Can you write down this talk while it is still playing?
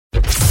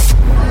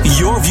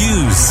Your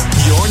views,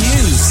 your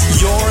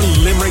news, your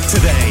Limerick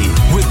Today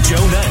with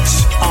Joe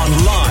Nash on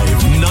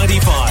Live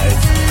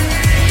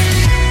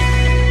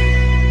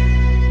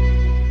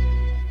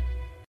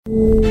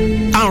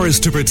 95. Hours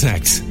to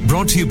Protect,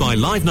 brought to you by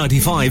Live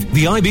 95,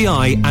 the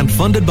IBI, and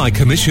funded by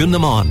Commission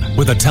Naman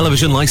with a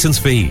television licence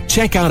fee.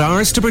 Check out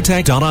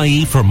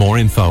hourstoprotect.ie for more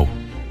info.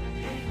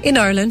 In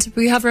Ireland,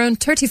 we have around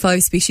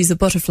 35 species of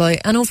butterfly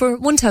and over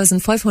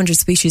 1,500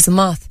 species of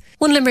moth.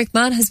 One Limerick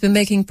man has been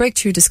making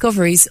breakthrough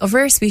discoveries of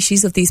rare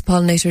species of these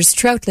pollinators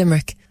throughout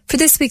Limerick. For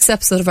this week's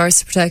episode of Hours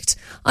to Protect,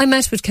 I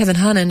met with Kevin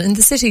Hannon in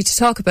the city to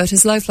talk about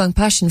his lifelong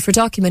passion for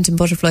documenting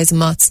butterflies and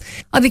moths.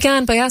 I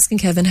began by asking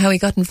Kevin how he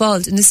got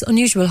involved in this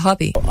unusual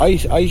hobby.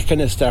 I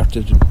kind of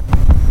started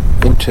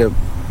into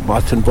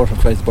moths and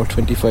butterflies about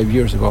 25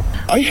 years ago.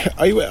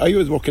 I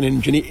was working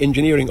in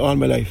engineering all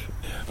my life.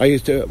 I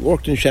used to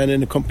work in Shannon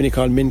in a company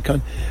called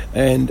Mincon,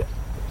 and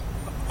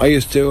I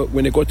used to,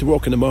 when I go to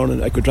work in the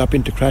morning, I could drop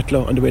into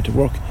Cratloe on the way to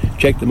work,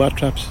 check the moth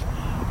traps.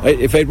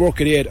 If I'd work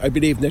at 8, I'd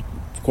be leaving at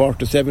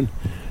 7:15,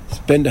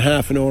 spend a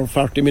half an hour,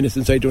 40 minutes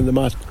inside doing the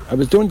moth. I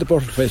was doing the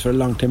butterflies for a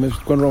long time. I was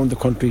going around the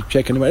country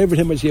checking them. Every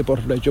time I see a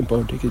butterfly, jump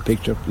out, take a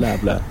picture, blah,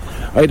 blah.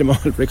 I had them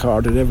all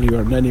recorded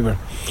everywhere and anywhere.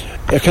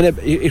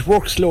 It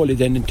worked slowly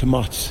then into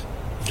moths.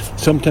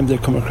 Sometimes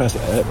I'd come across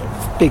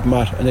a big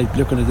moth and I'd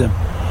look at them.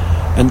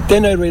 And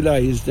then I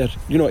realised that,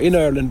 in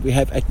Ireland we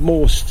have at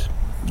most,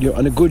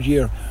 on a good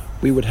year,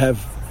 we would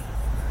have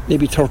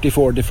maybe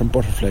 34 different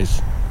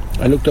butterflies.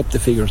 I looked up the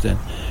figures then.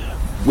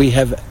 We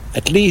have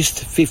at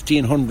least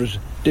 1,500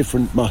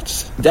 different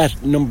moths.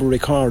 That number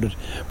recorded.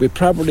 We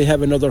probably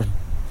have another,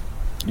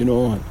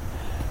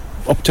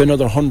 up to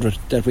another 100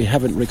 that we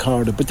haven't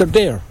recorded, but they're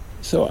there.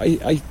 So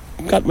I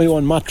got my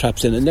own moth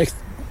traps in,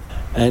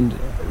 and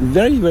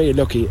very, very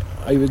lucky.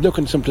 I was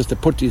looking someplace to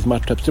put these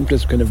moth traps,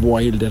 someplace kind of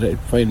wild that I'd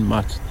find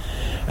moths.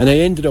 And I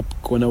ended up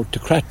going out to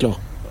Cratloe,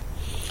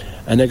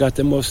 and I got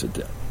the most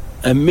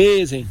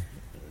amazing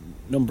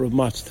number of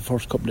moths the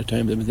first couple of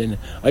times I was in.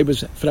 I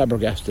was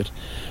flabbergasted.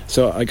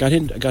 So I got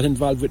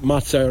involved with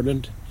Moths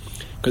Ireland,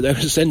 because I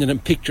was sending them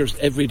pictures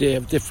every day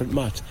of different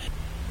moths.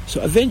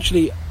 So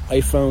eventually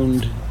I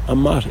found a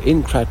moth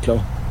in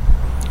Cratloe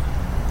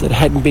that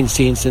hadn't been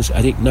seen since,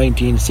 I think,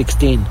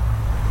 1916.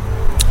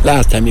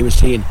 Last time he was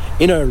seen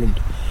in Ireland.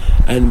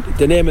 And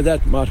the name of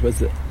that moth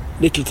was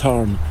Little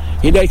Thorn.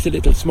 He likes a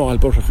little small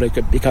butterfly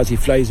because he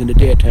flies in the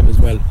daytime as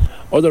well.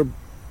 Other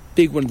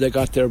big ones I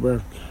got there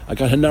were, I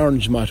got an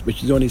orange moth,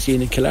 which is only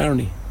seen in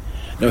Killarney.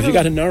 Now, if you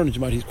got an orange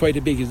moth, he's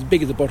he's as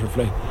big as a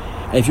butterfly.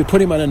 And if you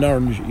put him on an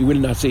orange, you will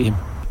not see him.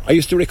 I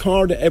used to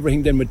record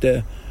everything then with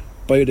the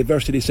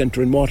Biodiversity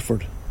Centre in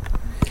Waterford.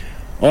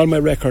 All my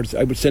records,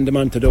 I would send them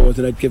on to those,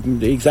 and I'd give them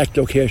the exact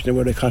location of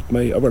where I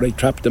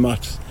trapped the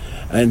moths.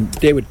 And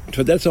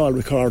so that's all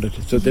recorded,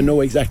 so they know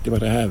exactly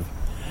what I have.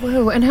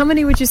 Wow, and how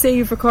many would you say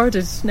you've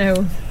recorded now?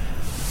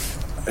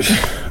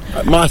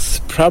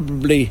 Moths,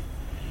 probably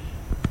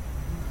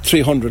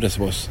 300, I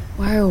suppose.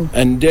 Wow.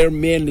 And they're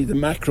mainly the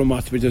macro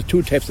moths, which there's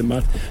two types of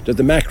moths. There's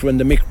the macro and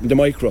the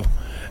micro.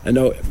 And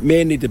now,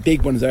 mainly the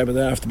big ones I was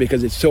after,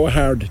 because it's so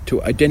hard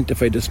to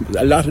identify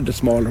a lot of the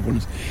smaller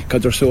ones,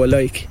 because they're so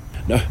alike.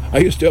 Now, I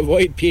used to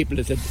avoid people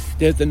that said,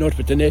 there's the nut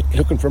with the net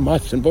looking for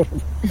moths and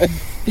butterflies.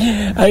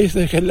 I used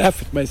to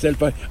laugh at myself,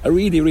 but I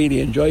really,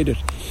 really enjoyed it,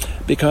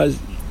 because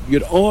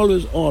you'd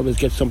always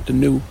get something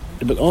new.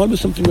 There was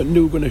always something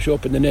new going to show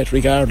up in the net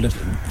regardless.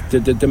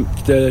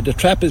 The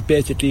trap is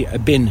basically a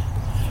bin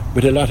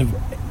with a lot of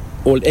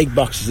old egg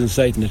boxes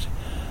inside in it.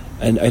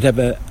 And I'd have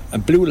a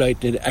blue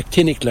light, an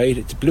actinic light.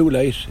 It's a blue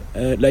light,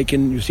 like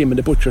you see them in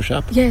the butcher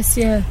shop. Yes,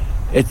 yeah.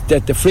 It's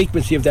that the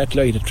frequency of that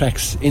light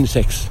attracts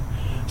insects.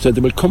 So they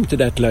will come to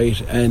that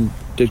light and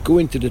they'd go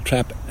into the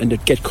trap and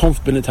they'd get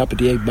comfortable on top of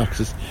the egg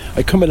boxes.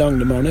 I'd come along in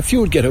the morning, a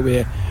few would get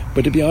away,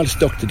 but they'd be all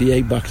stuck to the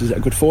egg boxes. I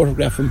could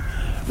photograph them,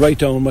 write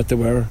down what they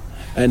were,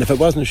 and if I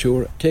wasn't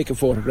sure, take a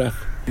photograph.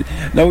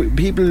 Now,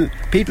 people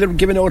are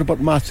giving out about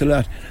moths a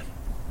lot.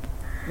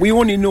 We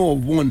only know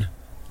of one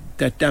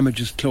that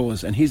damages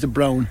clothes, and he's a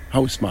brown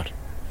house moth.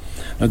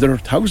 Now, there are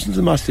thousands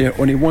of moths there,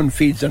 only one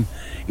feeds on.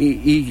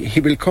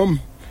 He will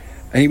come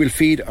and he will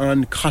feed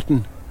on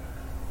cotton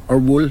or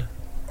wool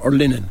or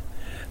linen.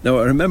 Now,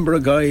 I remember a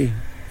guy,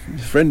 a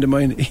friend of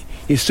mine,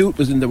 his suit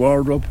was in the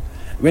wardrobe.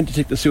 He went to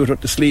take the suit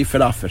out, the sleeve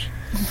fell off it.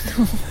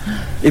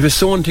 It was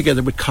sewn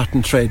together with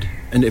cotton thread,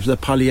 and it was a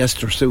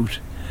polyester suit.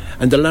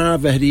 And the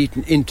larva had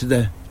eaten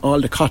into all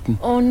the cotton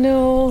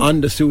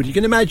on the suit. You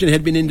can imagine it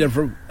had been in there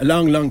for a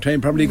long, long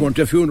time, probably going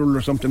to a funeral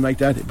or something like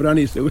that, but on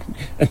his suit.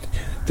 And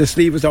the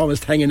sleeve was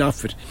almost hanging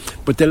off it.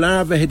 But the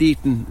larva had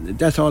eaten,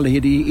 that's all he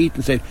had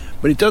eaten, said.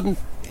 But it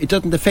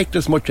doesn't affect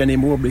us much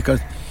anymore,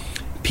 because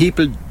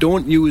people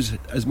don't use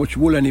as much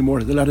wool anymore.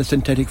 There's a lot of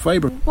synthetic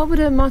fibre. What would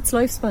a moth's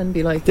lifespan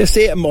be like? They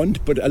say a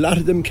month, but a lot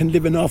of them can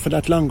live an awful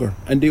lot longer,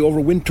 and they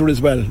overwinter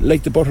as well.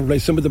 Like the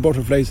butterflies, some of the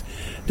butterflies,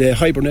 they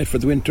hibernate for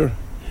the winter.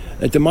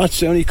 The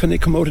moths only can they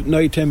come out at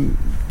night time,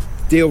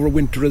 they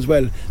overwinter as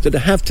well. So they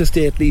have to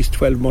stay at least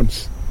 12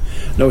 months.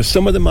 Now,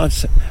 some of the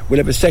moths will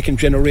have a second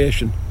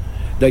generation.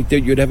 Like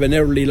you'd have an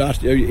early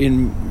lot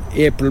in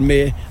April,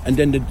 May, and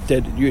then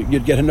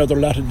you'd get another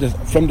lot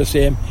from the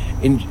same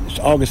in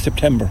August,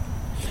 September.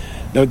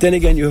 Now then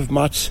again, you have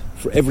moths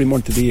for every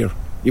month of the year.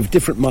 You have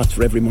different moths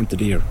for every month of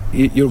the year.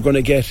 You're going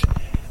to get,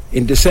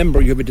 in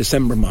December, you have a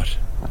December moth.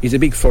 He's a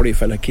big furry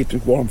fella, keeps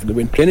it warm for the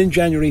winter. Then in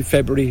January,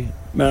 February,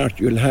 March,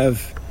 you'll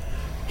have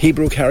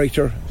Hebrew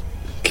character,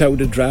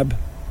 clouded drab.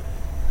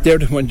 They're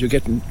the ones you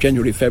get in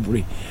January,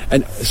 February.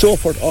 And so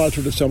forth all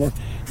through the summer.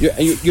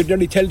 You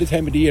nearly tell the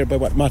time of the year by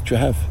what moth you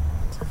have.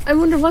 I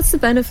wonder, what's the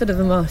benefit of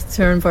a moth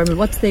to our environment?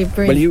 What do they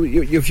bring? Well,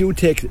 if you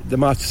take the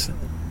moths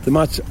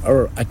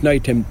are at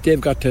night time, they've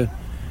got to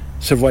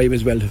survive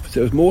as well.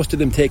 So most of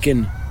them take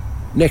in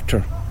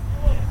nectar,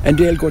 and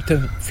they'll go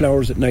to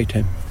flowers at night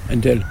time,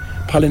 and they'll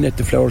pollinate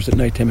the flowers at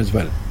night time as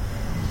well.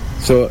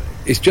 So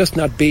it's just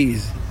not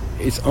bees,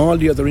 it's all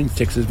the other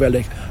insects as well,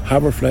 like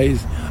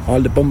hoverflies,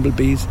 all the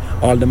bumblebees,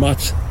 all the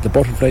moths, the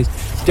butterflies,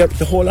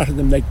 the whole lot of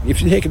them. Like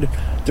if you take it,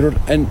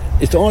 and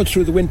it's all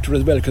through the winter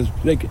as well, because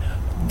like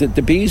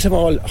the bees have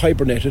all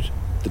hibernated,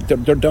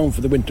 they're down for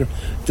the winter,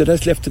 so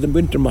that's left to the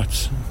winter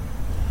moths.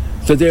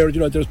 So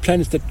there's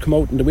plants that come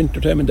out in the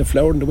winter time and they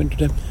flower in the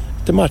winter time.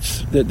 The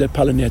moths, they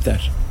pollinate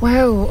that.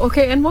 Wow.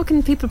 Okay. And what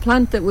can people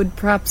plant that would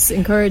perhaps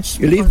encourage?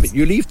 You leave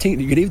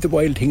the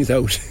wild things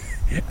out,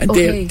 and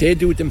they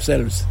do it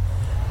themselves.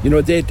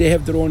 They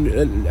have their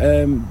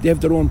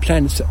own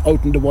plants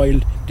out in the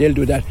wild. They'll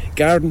do that.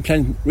 Garden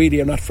plants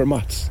really are not for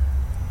moths.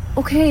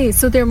 Okay,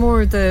 so they're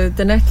more the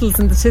nettles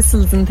and the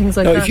thistles and things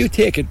like that. Now, if you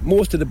take it,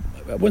 more than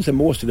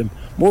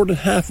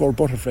half of our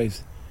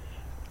butterflies,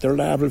 they're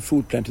larval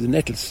food plants, the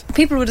nettles.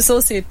 People would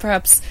associate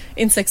perhaps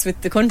insects with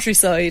the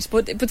countryside,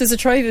 but there's a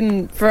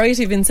thriving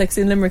variety of insects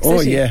in Limerick City.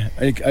 Oh yeah,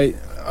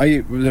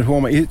 I was at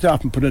home. I used to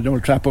often put an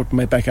old trap out in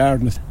my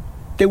backyard, and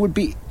they would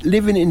be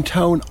living in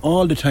town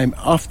all the time,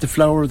 off the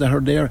flowers that are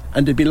there,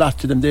 and there'd be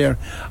lots of them there.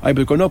 I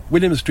was going up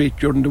William Street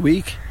during the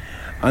week,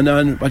 and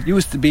on what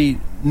used to be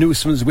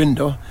Newsman's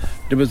window,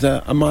 there was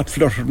a moth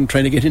fluttering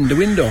trying to get in the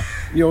window,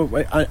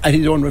 at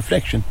his own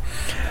reflection.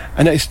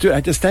 And I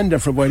had to stand there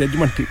for a while. I didn't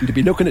want people to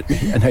be looking at me,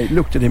 and I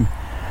looked at him,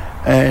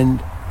 and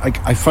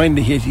I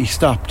finally he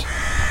stopped.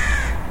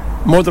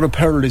 Mother of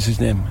Pearl is his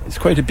name. It's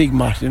quite a big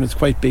moth, it's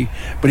quite big,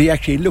 but he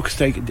actually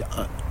looks like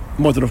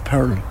Mother of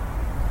Pearl.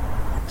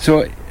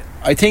 So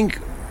I think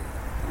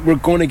we're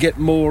going to get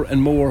more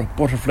and more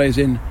butterflies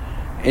in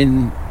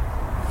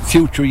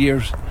future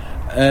years,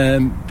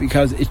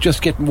 because it's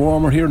just getting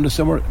warmer here in the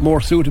summer,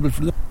 more suitable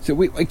for them. So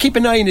we keep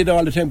an eye on it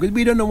all the time, because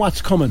we don't know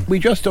what's coming. We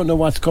just don't know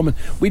what's coming.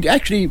 We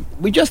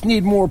just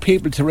need more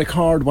people to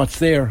record what's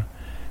there,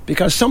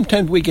 because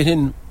sometimes we get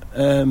in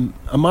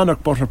a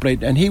monarch butterfly,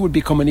 and he would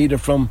be coming either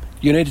from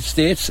the United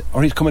States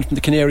or he's coming from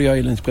the Canary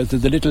Islands, because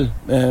there's a little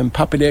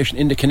population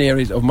in the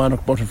Canaries of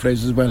monarch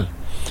butterflies as well.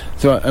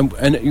 So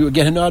and you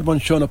get an odd one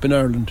showing up in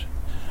Ireland.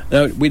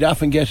 Now we'd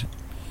often get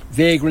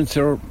vagrants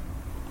or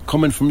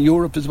coming from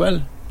Europe as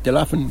well. They'll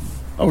often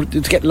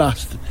get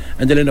lost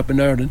and they'll end up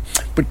in Ireland.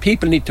 But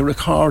people need to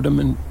record them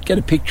and get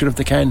a picture if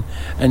they can,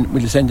 and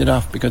we'll send it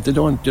off, because they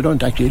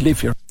don't actually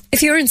live here.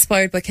 If you're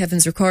inspired by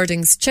Kevin's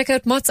recordings, check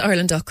out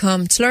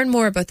mothsireland.com to learn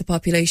more about the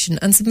population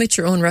and submit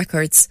your own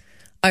records.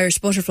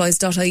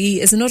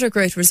 irishbutterflies.ie is another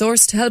great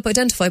resource to help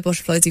identify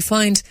butterflies you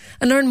find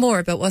and learn more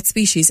about what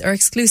species are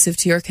exclusive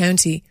to your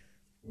county.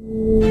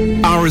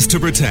 Ours to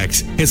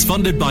Protect is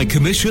funded by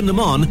Commission the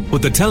Mon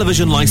with the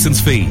television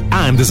licence fee,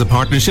 and is a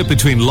partnership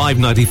between Live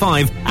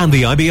 95 and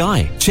the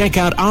IBI. Check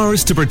out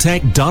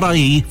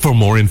ourstoprotect.ie for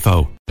more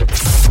info.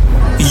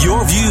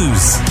 Your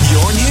views,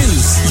 your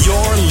news,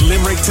 your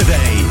Limerick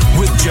Today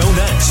with Joe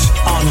Nash